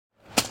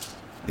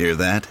Hear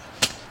that?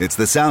 It's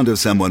the sound of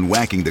someone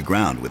whacking the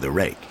ground with a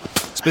rake.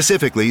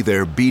 Specifically,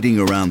 they're beating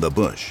around the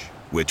bush,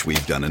 which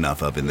we've done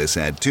enough of in this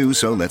ad too,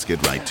 so let's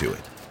get right to it.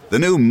 The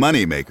new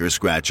Moneymaker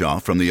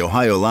scratch-off from the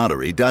Ohio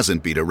Lottery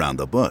doesn't beat around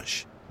the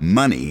bush.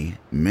 Money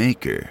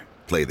Maker.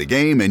 Play the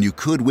game and you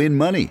could win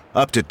money,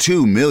 up to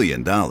 $2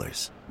 million.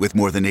 With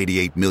more than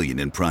 $88 million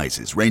in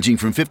prizes, ranging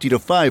from $50 to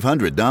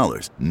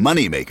 $500,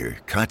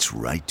 Moneymaker cuts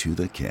right to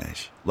the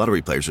cash.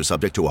 Lottery players are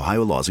subject to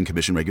Ohio laws and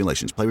commission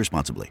regulations. Play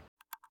responsibly.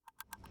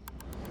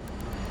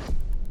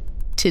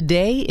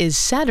 Today is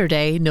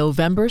Saturday,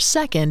 November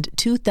 2nd,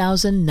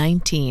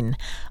 2019.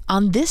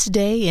 On this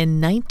day in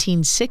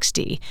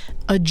 1960,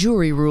 a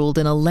jury ruled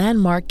in a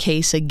landmark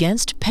case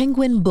against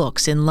Penguin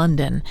Books in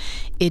London.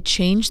 It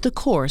changed the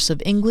course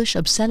of English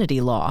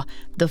obscenity law.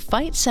 The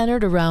fight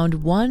centered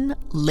around one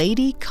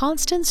Lady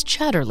Constance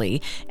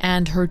Chatterley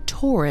and her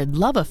torrid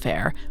love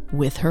affair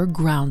with her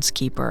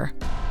groundskeeper.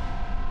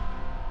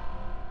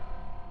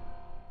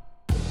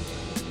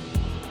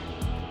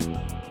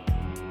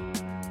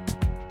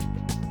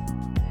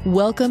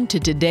 Welcome to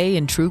Today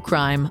in True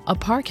Crime, a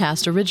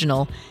Parcast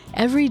original.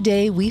 Every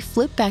day we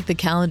flip back the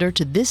calendar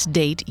to this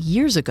date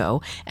years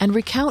ago and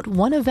recount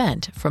one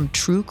event from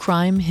true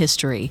crime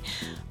history.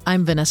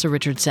 I'm Vanessa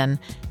Richardson.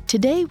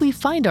 Today we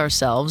find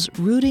ourselves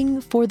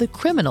rooting for the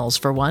criminals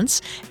for once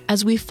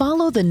as we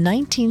follow the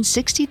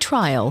 1960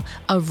 trial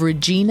of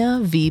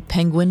Regina V.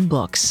 Penguin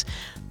Books.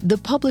 The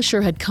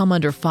publisher had come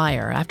under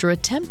fire after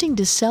attempting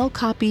to sell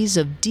copies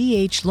of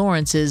D.H.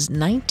 Lawrence's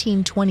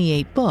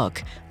 1928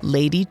 book,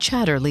 Lady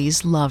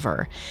Chatterley's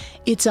Lover.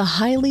 It's a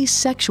highly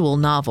sexual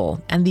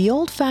novel, and the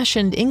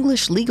old-fashioned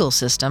English legal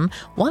system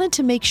wanted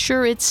to make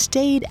sure it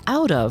stayed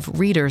out of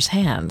readers'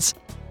 hands.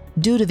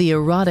 Due to the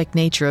erotic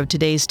nature of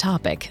today's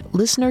topic,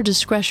 listener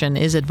discretion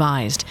is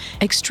advised.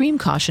 Extreme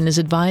caution is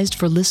advised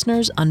for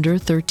listeners under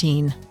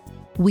 13.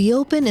 We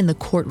open in the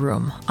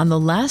courtroom on the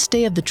last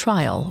day of the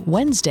trial,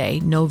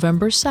 Wednesday,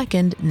 November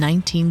 2nd,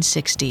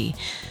 1960.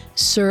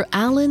 Sir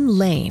Alan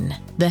Lane,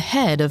 the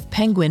head of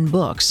Penguin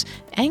Books,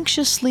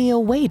 anxiously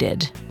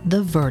awaited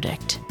the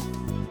verdict.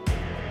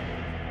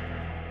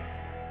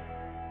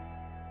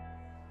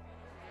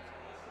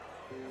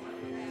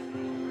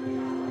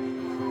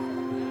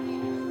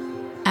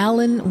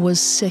 Alan was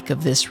sick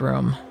of this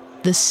room.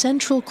 The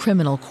Central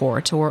Criminal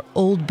Court, or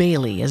Old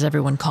Bailey as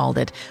everyone called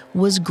it,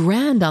 was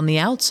grand on the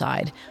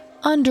outside,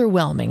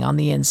 underwhelming on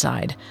the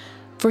inside.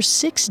 For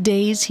 6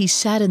 days he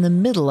sat in the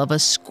middle of a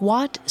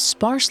squat,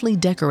 sparsely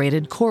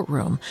decorated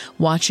courtroom,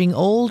 watching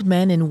old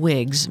men in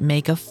wigs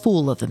make a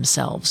fool of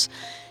themselves.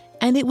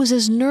 And it was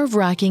as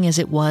nerve-wracking as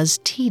it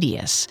was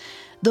tedious.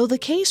 Though the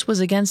case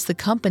was against the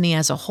company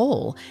as a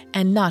whole,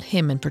 and not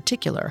him in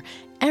particular,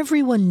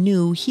 everyone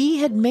knew he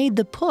had made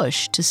the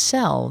push to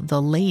sell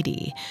the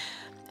lady.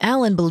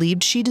 Alan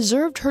believed she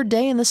deserved her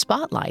day in the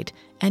spotlight,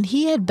 and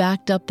he had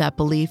backed up that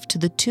belief to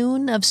the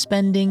tune of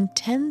spending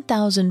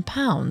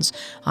 £10,000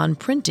 on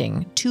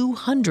printing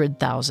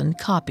 200,000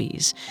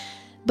 copies.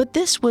 But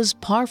this was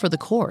par for the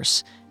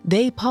course.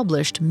 They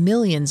published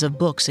millions of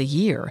books a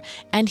year,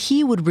 and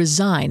he would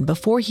resign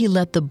before he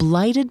let the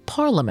blighted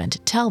Parliament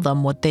tell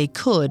them what they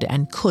could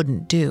and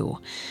couldn't do.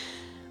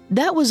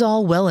 That was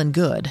all well and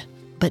good.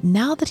 But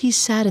now that he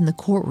sat in the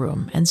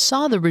courtroom and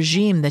saw the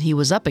regime that he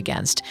was up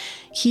against,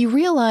 he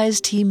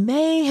realized he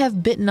may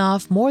have bitten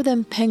off more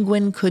than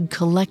Penguin could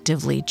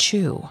collectively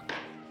chew.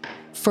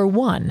 For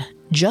one,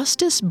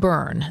 Justice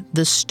Byrne,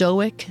 the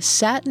stoic,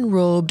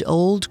 satin-robed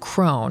old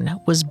crone,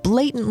 was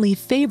blatantly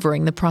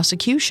favoring the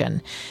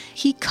prosecution.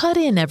 He cut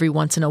in every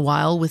once in a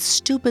while with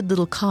stupid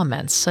little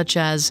comments such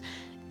as,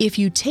 "If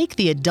you take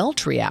the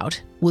adultery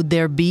out, would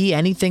there be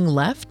anything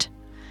left?"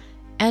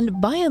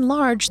 And by and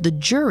large, the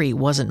jury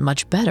wasn't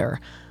much better.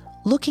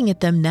 Looking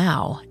at them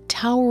now,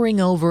 towering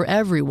over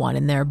everyone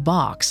in their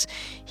box,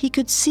 he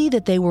could see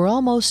that they were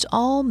almost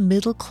all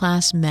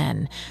middle-class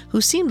men who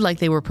seemed like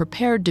they were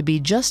prepared to be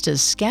just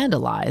as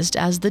scandalized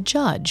as the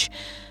judge.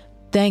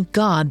 Thank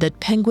God that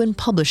Penguin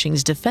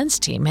Publishing's defense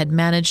team had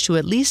managed to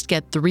at least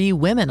get 3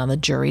 women on the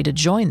jury to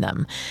join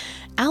them.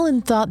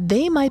 Alan thought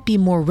they might be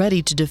more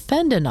ready to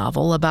defend a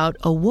novel about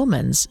a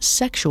woman's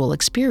sexual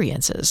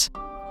experiences.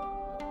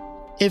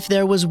 If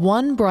there was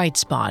one bright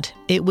spot,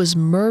 it was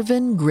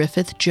Mervyn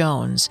Griffith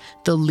Jones,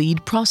 the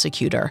lead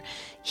prosecutor.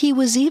 He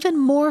was even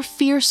more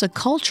fierce a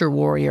culture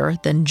warrior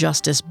than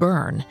Justice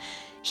Byrne.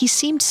 He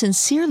seemed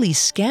sincerely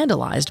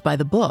scandalized by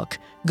the book,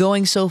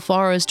 going so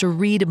far as to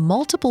read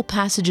multiple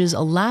passages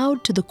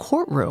aloud to the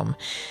courtroom.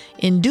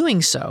 In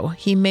doing so,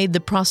 he made the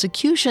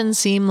prosecution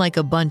seem like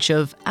a bunch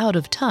of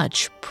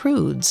out-of-touch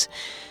prudes.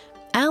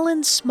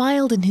 Alan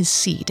smiled in his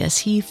seat as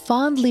he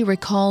fondly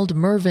recalled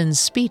Mervyn's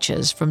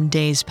speeches from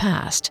days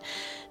past.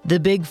 The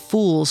big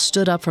fool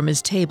stood up from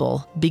his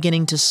table,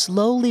 beginning to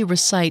slowly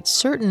recite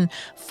certain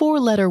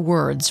 4-letter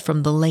words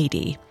from the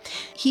lady.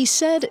 He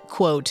said,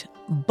 quote,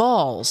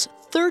 "Balls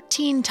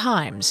 13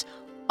 times,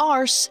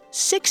 arse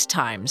 6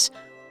 times,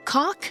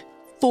 cock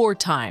 4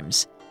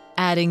 times,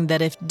 adding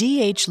that if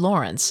D.H.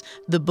 Lawrence,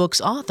 the book's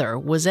author,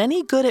 was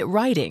any good at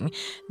writing,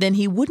 then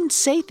he wouldn't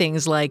say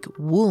things like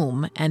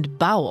womb and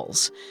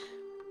bowels.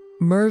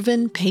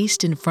 Mervyn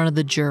paced in front of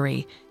the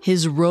jury,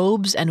 his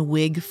robes and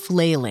wig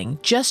flailing,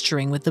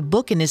 gesturing with the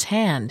book in his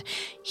hand.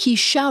 He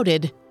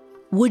shouted,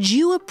 "Would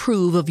you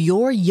approve of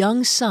your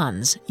young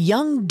sons,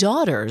 young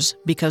daughters,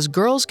 because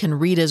girls can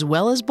read as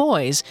well as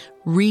boys,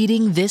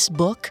 reading this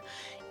book?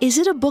 Is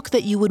it a book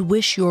that you would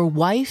wish your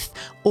wife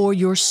or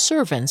your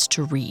servants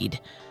to read?"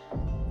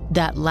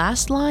 That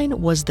last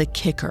line was the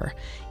kicker.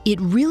 It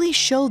really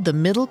showed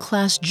the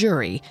middle-class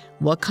jury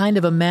what kind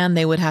of a man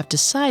they would have to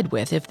side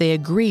with if they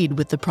agreed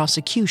with the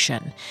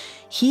prosecution.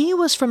 He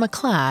was from a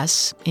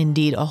class,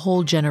 indeed a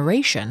whole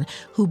generation,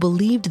 who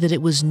believed that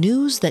it was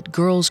news that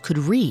girls could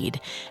read,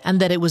 and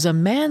that it was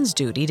a man's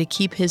duty to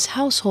keep his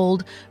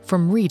household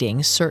from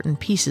reading certain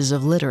pieces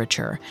of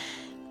literature.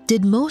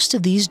 Did most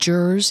of these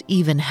jurors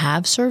even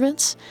have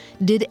servants?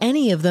 Did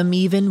any of them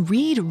even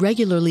read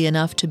regularly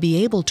enough to be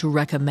able to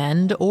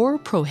recommend or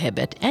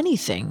prohibit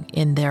anything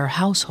in their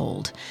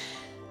household?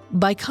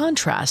 By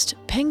contrast,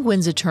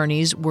 Penguin's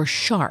attorneys were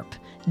sharp,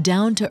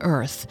 down to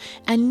earth,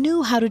 and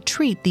knew how to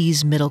treat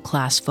these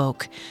middle-class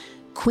folk.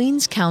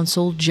 Queen's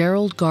counsel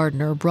Gerald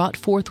Gardner brought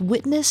forth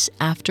witness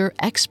after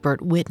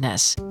expert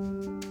witness.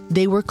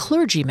 They were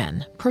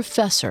clergymen,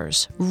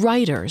 professors,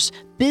 writers,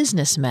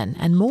 businessmen,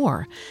 and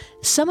more.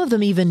 Some of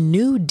them even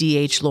knew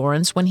D.H.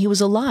 Lawrence when he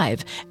was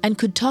alive and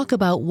could talk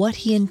about what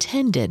he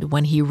intended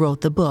when he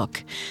wrote the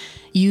book.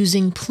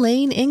 Using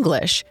plain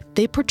English,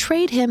 they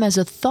portrayed him as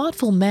a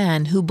thoughtful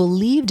man who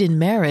believed in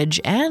marriage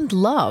and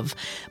love,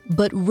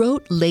 but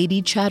wrote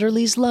Lady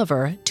Chatterley's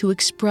Lover to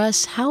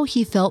express how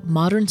he felt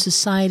modern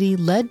society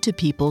led to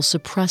people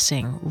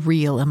suppressing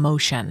real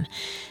emotion.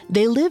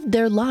 They lived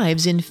their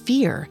lives in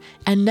fear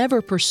and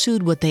never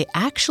pursued what they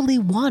actually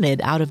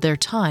wanted out of their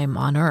time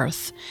on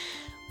Earth.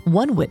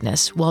 One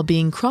witness, while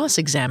being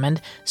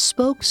cross-examined,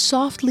 spoke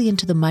softly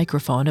into the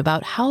microphone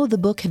about how the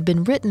book had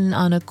been written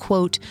on a,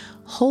 quote,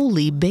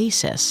 holy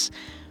basis.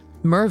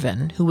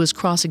 Mervyn, who was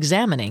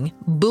cross-examining,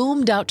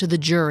 boomed out to the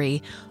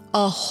jury,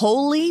 "A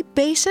holy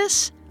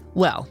basis?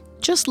 Well,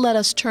 just let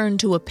us turn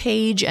to a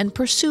page and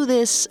pursue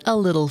this a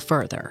little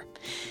further."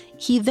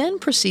 He then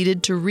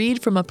proceeded to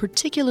read from a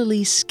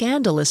particularly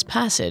scandalous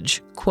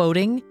passage,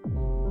 quoting,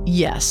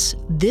 "Yes,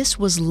 this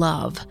was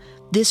love.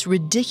 This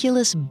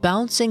ridiculous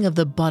bouncing of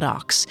the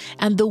buttocks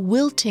and the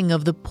wilting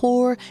of the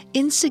poor,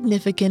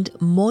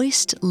 insignificant,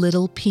 moist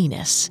little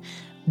penis.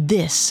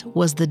 This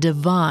was the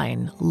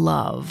divine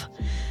love."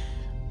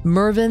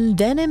 Mervyn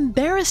then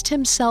embarrassed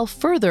himself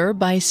further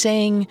by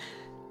saying,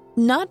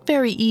 "Not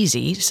very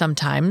easy,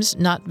 sometimes,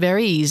 not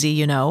very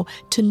easy,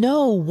 to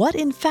know what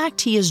in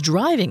fact he is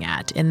driving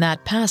at in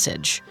that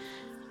passage,"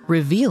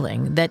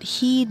 revealing that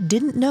he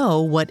didn't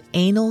know what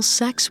anal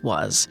sex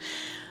was.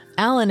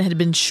 Allen had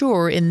been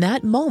sure in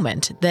that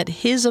moment that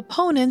his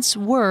opponents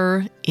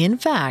were, in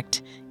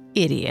fact,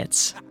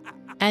 idiots.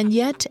 And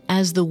yet,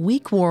 as the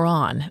week wore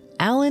on,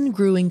 Allen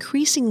grew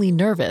increasingly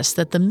nervous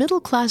that the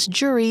middle-class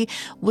jury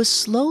was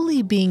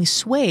slowly being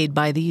swayed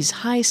by these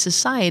high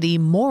society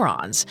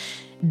morons.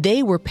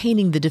 They were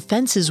painting the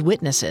defense's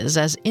witnesses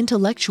as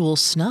intellectual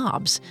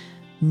snobs.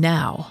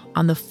 Now,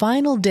 on the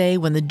final day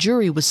when the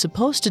jury was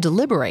supposed to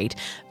deliberate,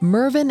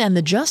 Mervyn and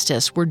the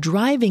justice were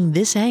driving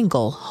this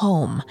angle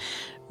home.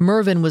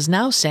 Mervyn was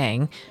now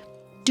saying,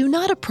 "Do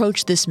not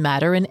approach this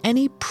matter in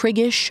any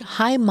priggish,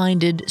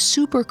 high-minded,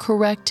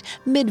 super-correct,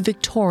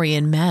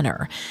 mid-Victorian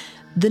manner.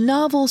 The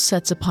novel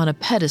sets upon a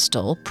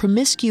pedestal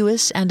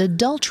promiscuous and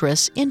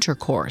adulterous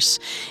intercourse.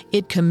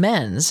 It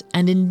commends,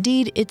 and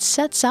indeed it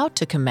sets out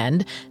to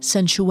commend,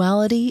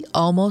 sensuality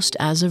almost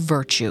as a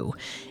virtue.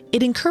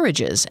 It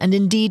encourages, and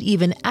indeed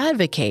even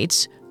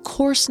advocates,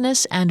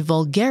 coarseness and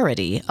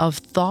vulgarity of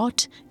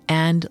thought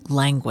and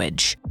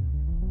language."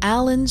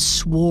 Allen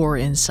swore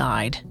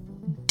inside.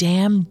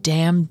 Damn,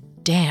 damn,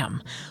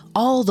 damn.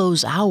 All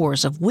those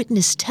hours of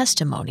witness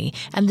testimony,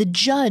 and the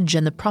judge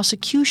and the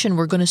prosecution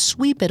were going to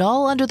sweep it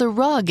all under the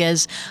rug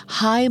as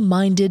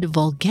high-minded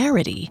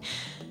vulgarity.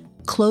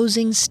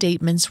 Closing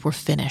statements were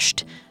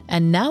finished,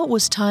 and now it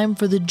was time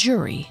for the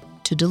jury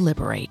to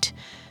deliberate.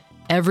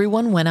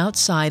 Everyone went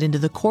outside into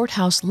the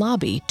courthouse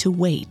lobby to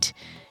wait.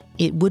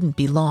 It wouldn't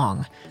be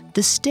long.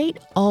 The state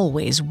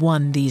always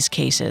won these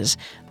cases.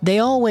 They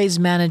always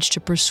managed to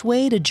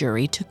persuade a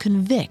jury to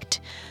convict.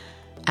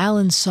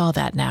 Allen saw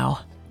that now.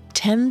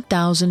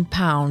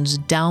 £10,000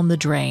 down the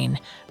drain,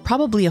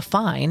 probably a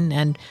fine,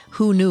 and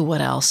who knew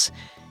what else.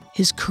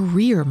 His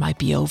career might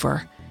be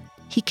over.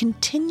 He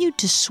continued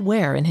to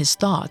swear in his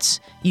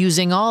thoughts,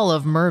 using all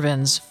of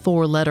Mervyn's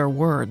four-letter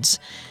words.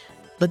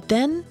 But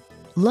then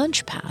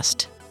lunch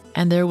passed,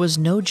 and there was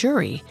no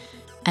jury.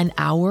 An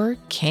hour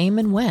came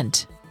and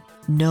went.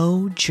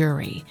 No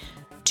jury.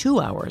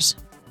 2 hours.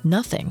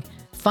 Nothing.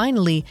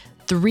 Finally,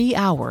 3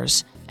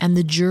 hours, and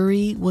the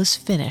jury was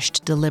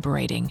finished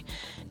deliberating.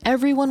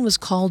 Everyone was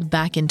called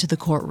back into the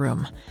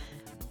courtroom.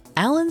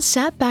 Allen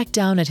sat back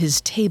down at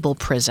his table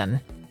prison.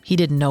 He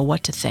didn't know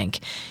what to think.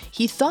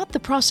 He thought the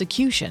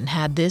prosecution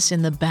had this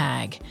in the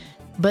bag.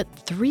 But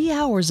 3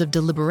 hours of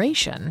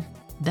deliberation,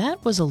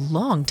 that was a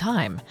long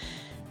time.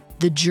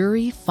 The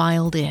jury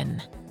filed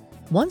in.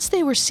 Once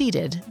they were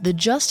seated, the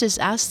justice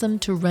asked them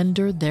to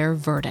render their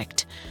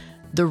verdict.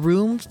 The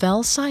room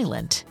fell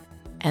silent,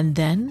 and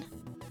then,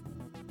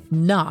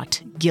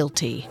 not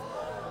guilty.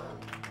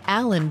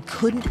 Allen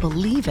couldn't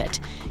believe it.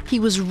 He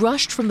was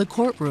rushed from the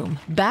courtroom,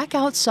 back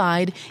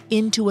outside,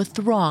 into a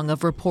throng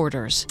of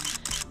reporters.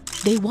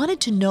 They wanted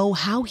to know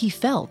how he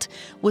felt.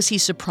 Was he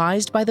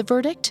surprised by the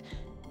verdict?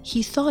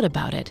 He thought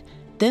about it,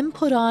 then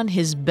put on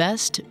his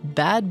best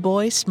bad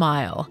boy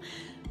smile.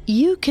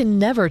 You can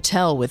never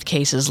tell with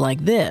cases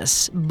like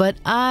this, but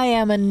I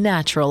am a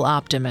natural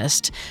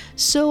optimist,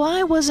 so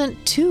I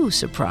wasn't too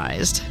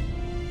surprised.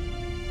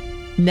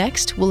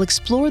 Next, we'll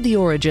explore the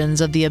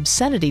origins of the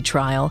obscenity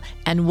trial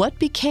and what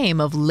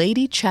became of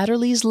Lady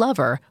Chatterley's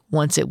lover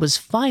once it was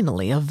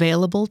finally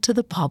available to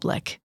the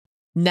public.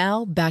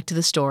 Now, back to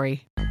the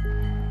story.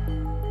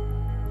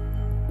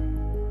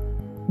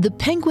 The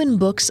Penguin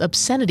Books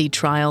obscenity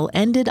trial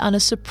ended on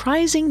a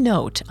surprising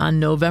note on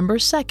November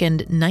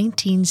 2nd,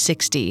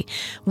 1960,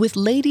 with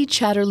Lady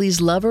Chatterley's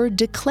lover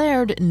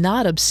declared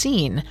not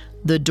obscene.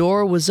 The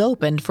door was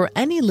opened for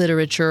any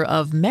literature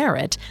of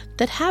merit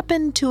that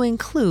happened to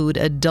include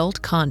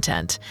adult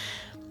content.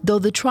 Though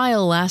the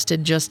trial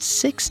lasted just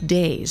 6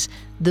 days,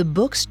 the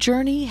book's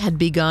journey had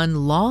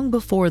begun long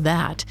before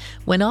that,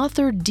 when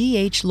author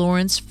D.H.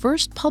 Lawrence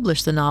first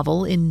published the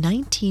novel in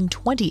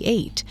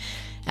 1928.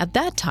 At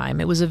that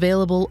time, it was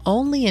available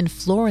only in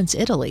Florence,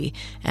 Italy,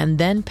 and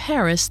then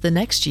Paris the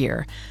next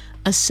year.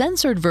 A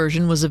censored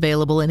version was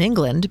available in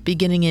England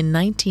beginning in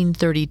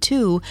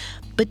 1932,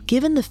 but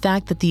given the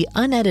fact that the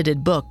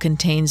unedited book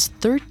contains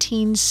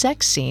 13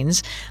 sex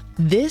scenes,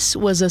 this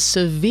was a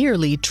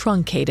severely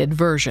truncated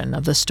version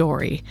of the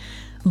story.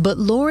 But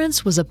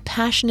Lawrence was a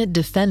passionate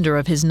defender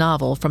of his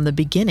novel from the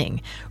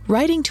beginning,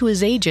 writing to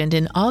his agent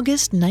in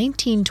August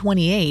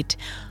 1928,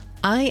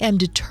 "I am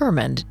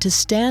determined to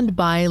stand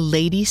by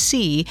Lady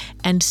C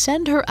and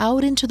send her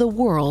out into the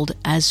world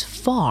as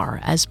far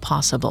as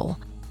possible."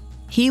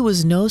 He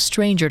was no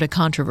stranger to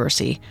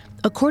controversy.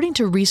 According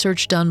to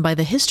research done by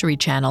the History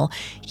Channel,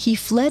 he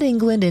fled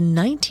England in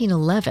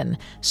 1911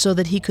 so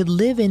that he could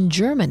live in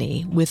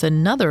Germany with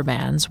another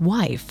man's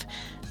wife.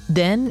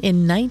 Then,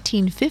 in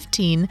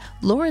 1915,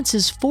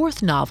 Lawrence's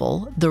fourth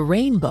novel, The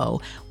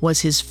Rainbow,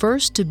 was his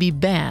first to be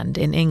banned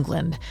in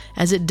England,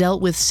 as it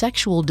dealt with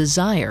sexual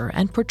desire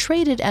and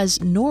portrayed it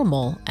as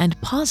normal and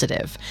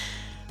positive.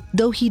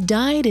 Though he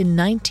died in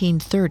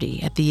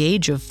 1930 at the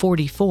age of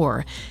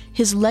 44,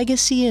 his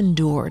legacy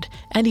endured,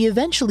 and he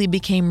eventually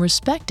became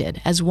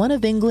respected as one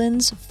of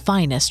England's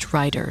finest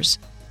writers.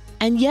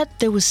 And yet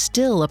there was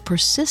still a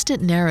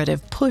persistent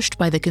narrative pushed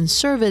by the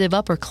conservative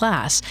upper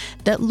class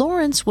that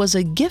Lawrence was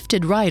a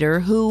gifted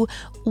writer who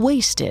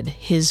wasted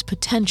his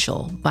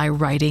potential by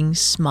writing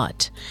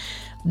smut.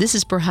 This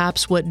is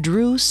perhaps what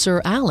drew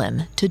Sir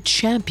Allen to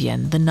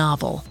champion the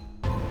novel.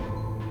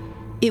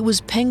 It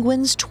was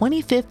Penguin's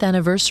 25th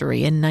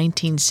anniversary in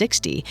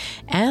 1960,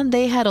 and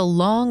they had a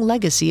long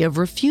legacy of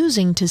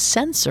refusing to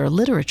censor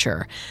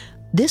literature.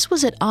 This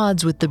was at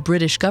odds with the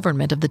British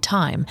government of the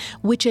time,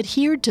 which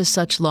adhered to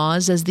such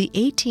laws as the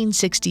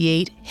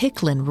 1868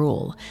 Hicklen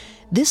Rule.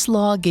 This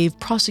law gave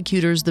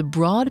prosecutors the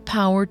broad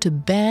power to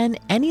ban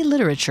any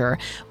literature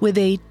with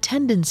a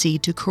tendency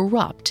to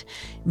corrupt,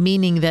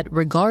 meaning that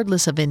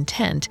regardless of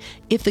intent,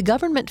 if the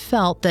government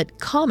felt that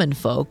common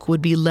folk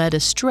would be led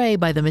astray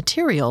by the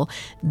material,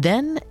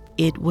 then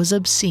it was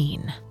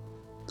obscene.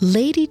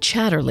 Lady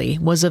Chatterley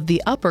was of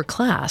the upper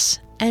class,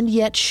 and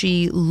yet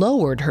she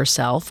lowered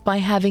herself by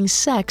having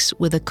sex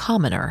with a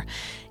commoner.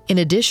 In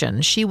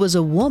addition, she was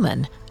a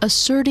woman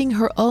asserting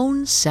her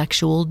own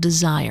sexual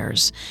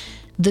desires.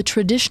 The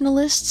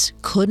traditionalists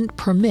couldn't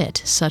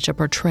permit such a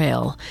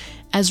portrayal.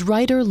 As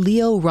writer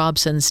Leo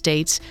Robson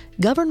states,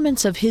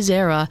 governments of his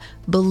era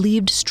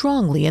believed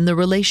strongly in the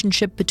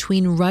relationship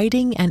between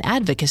writing and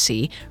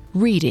advocacy,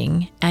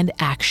 reading and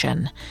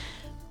action.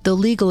 The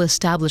legal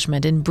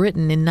establishment in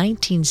Britain in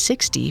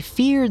 1960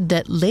 feared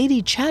that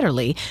Lady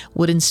Chatterley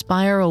would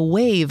inspire a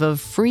wave of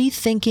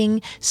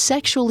free-thinking,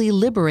 sexually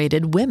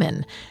liberated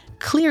women.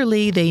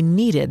 Clearly, they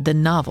needed the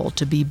novel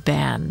to be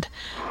banned.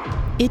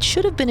 It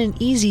should have been an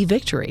easy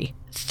victory.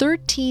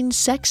 13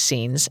 sex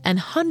scenes and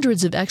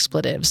hundreds of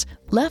expletives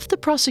left the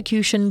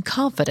prosecution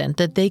confident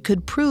that they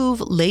could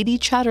prove Lady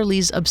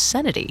Chatterley's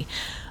obscenity.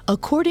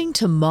 According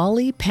to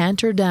Molly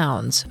Panter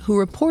Downs, who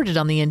reported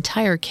on the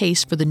entire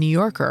case for The New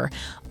Yorker,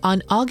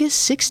 on August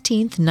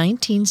 16,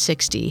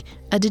 1960,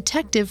 a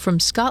detective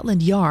from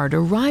Scotland Yard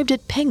arrived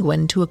at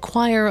Penguin to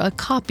acquire a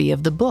copy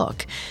of the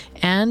book,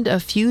 and a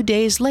few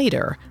days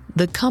later,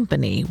 the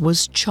company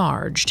was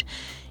charged.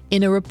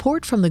 In a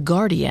report from The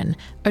Guardian,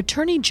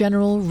 Attorney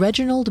General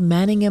Reginald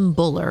Manningham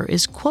Buller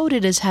is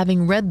quoted as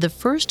having read the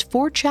first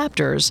 4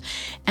 chapters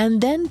and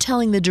then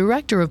telling the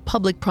Director of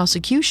Public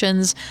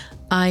Prosecutions,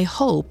 "I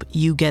hope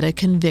you get a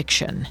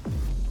conviction."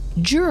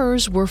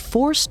 Jurors were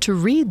forced to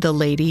read The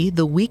Lady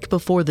the week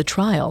before the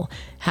trial,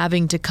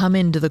 having to come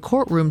into the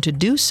courtroom to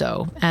do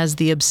so, as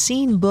the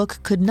obscene book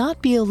could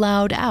not be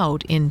allowed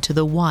out into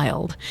the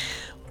wild.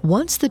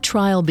 Once the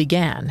trial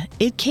began,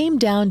 it came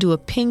down to a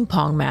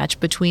ping-pong match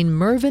between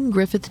Mervyn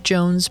Griffith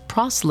Jones'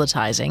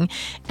 proselytizing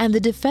and the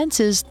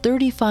defense's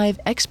 35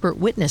 expert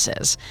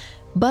witnesses.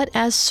 But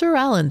as Sir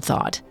Alan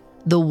thought,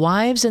 the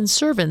wives and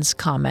servants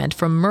comment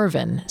from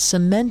Mervyn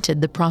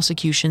cemented the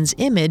prosecution's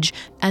image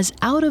as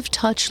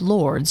out-of-touch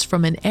lords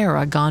from an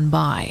era gone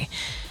by.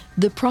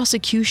 The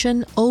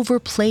prosecution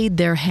overplayed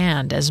their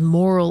hand as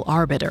moral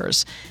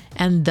arbiters,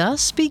 and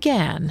thus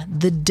began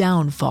the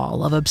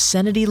downfall of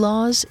obscenity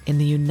laws in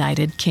the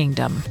United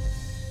Kingdom.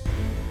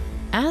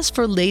 As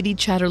for Lady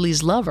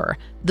Chatterley's Lover,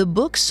 the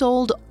book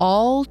sold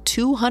all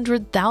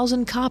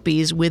 200,000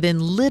 copies within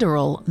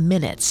literal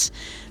minutes,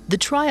 the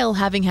trial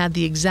having had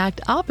the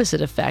exact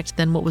opposite effect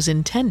than what was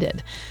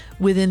intended.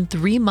 Within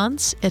 3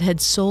 months, it had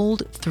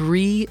sold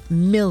 3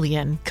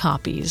 million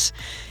copies.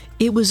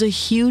 It was a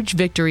huge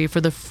victory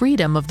for the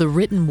freedom of the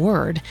written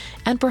word,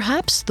 and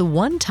perhaps the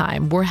one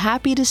time we're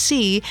happy to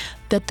see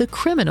that the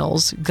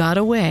criminals got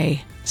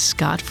away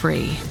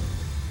scot-free.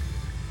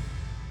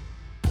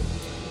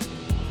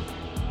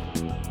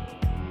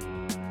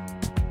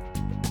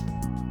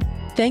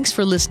 Thanks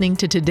for listening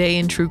to Today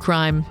in True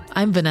Crime.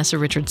 I'm Vanessa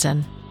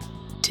Richardson.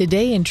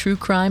 Today in True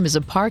Crime is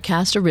a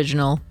Parcast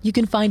original. You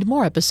can find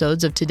more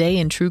episodes of Today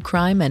in True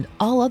Crime and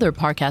all other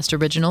Parcast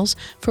originals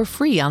for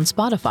free on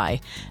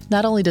Spotify.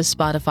 Not only does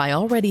Spotify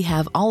already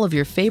have all of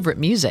your favorite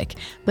music,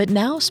 but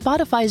now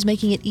Spotify is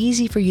making it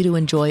easy for you to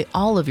enjoy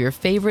all of your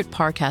favorite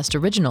Parcast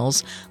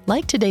originals,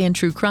 like Today in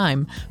True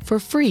Crime, for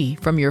free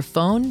from your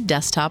phone,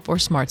 desktop, or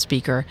smart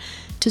speaker.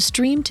 To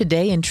stream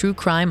Today in True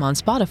Crime on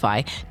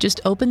Spotify,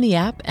 just open the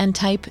app and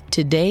type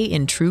Today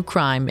in True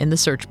Crime in the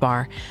search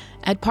bar.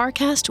 At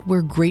Parcast,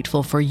 we're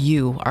grateful for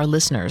you, our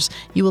listeners.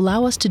 You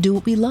allow us to do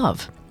what we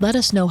love. Let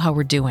us know how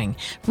we're doing.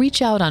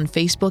 Reach out on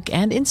Facebook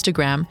and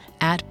Instagram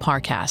at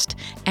Parcast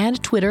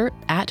and Twitter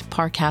at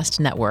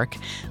Parcast Network.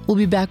 We'll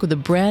be back with a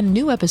brand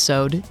new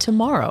episode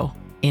tomorrow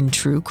in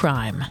True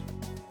Crime.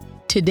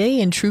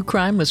 Today in True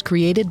Crime was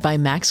created by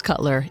Max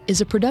Cutler, is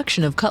a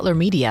production of Cutler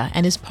Media,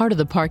 and is part of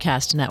the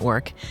Parcast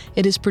Network.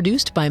 It is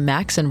produced by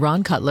Max and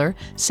Ron Cutler,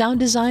 sound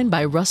design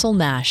by Russell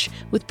Nash,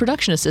 with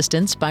production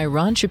assistance by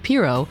Ron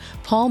Shapiro,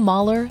 Paul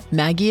Mahler,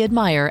 Maggie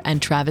Admire,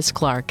 and Travis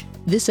Clark.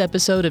 This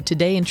episode of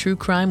Today in True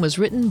Crime was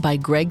written by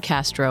Greg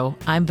Castro.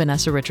 I'm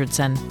Vanessa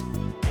Richardson.